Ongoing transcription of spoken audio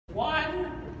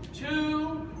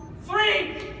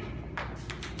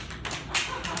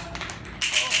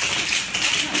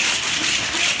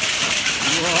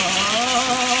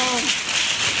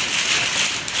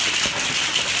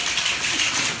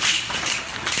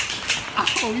Oh,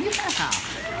 yeah.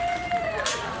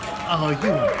 Oh,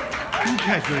 you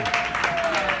guys are...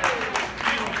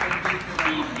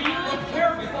 Be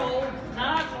careful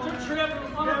not to trip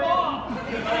on a ball.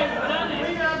 I've done it.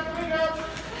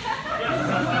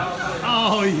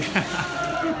 Oh, yeah.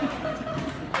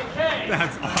 Okay.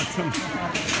 That's awesome.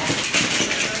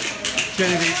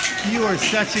 Genevieve, you are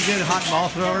such a good hot ball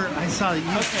thrower. I saw that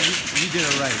you did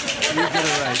it right. You did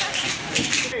it right.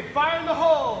 Okay, fire in the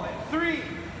hole in 3,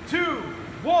 2,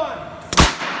 1.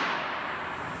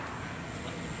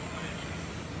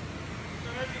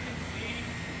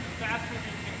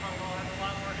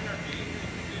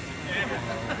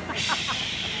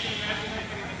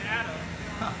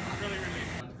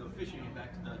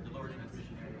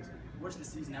 What's the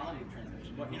seasonality of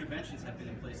transmission? What interventions have been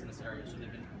in place in this area? So there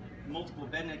have been multiple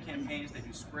bednet campaigns. They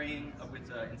do spraying with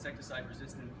insecticide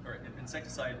resistant or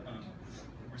insecticide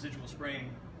residual spraying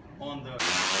on the.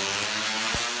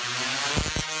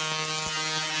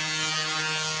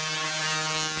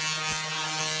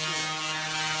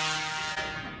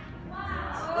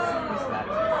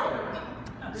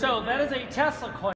 So that is a Tesla coil.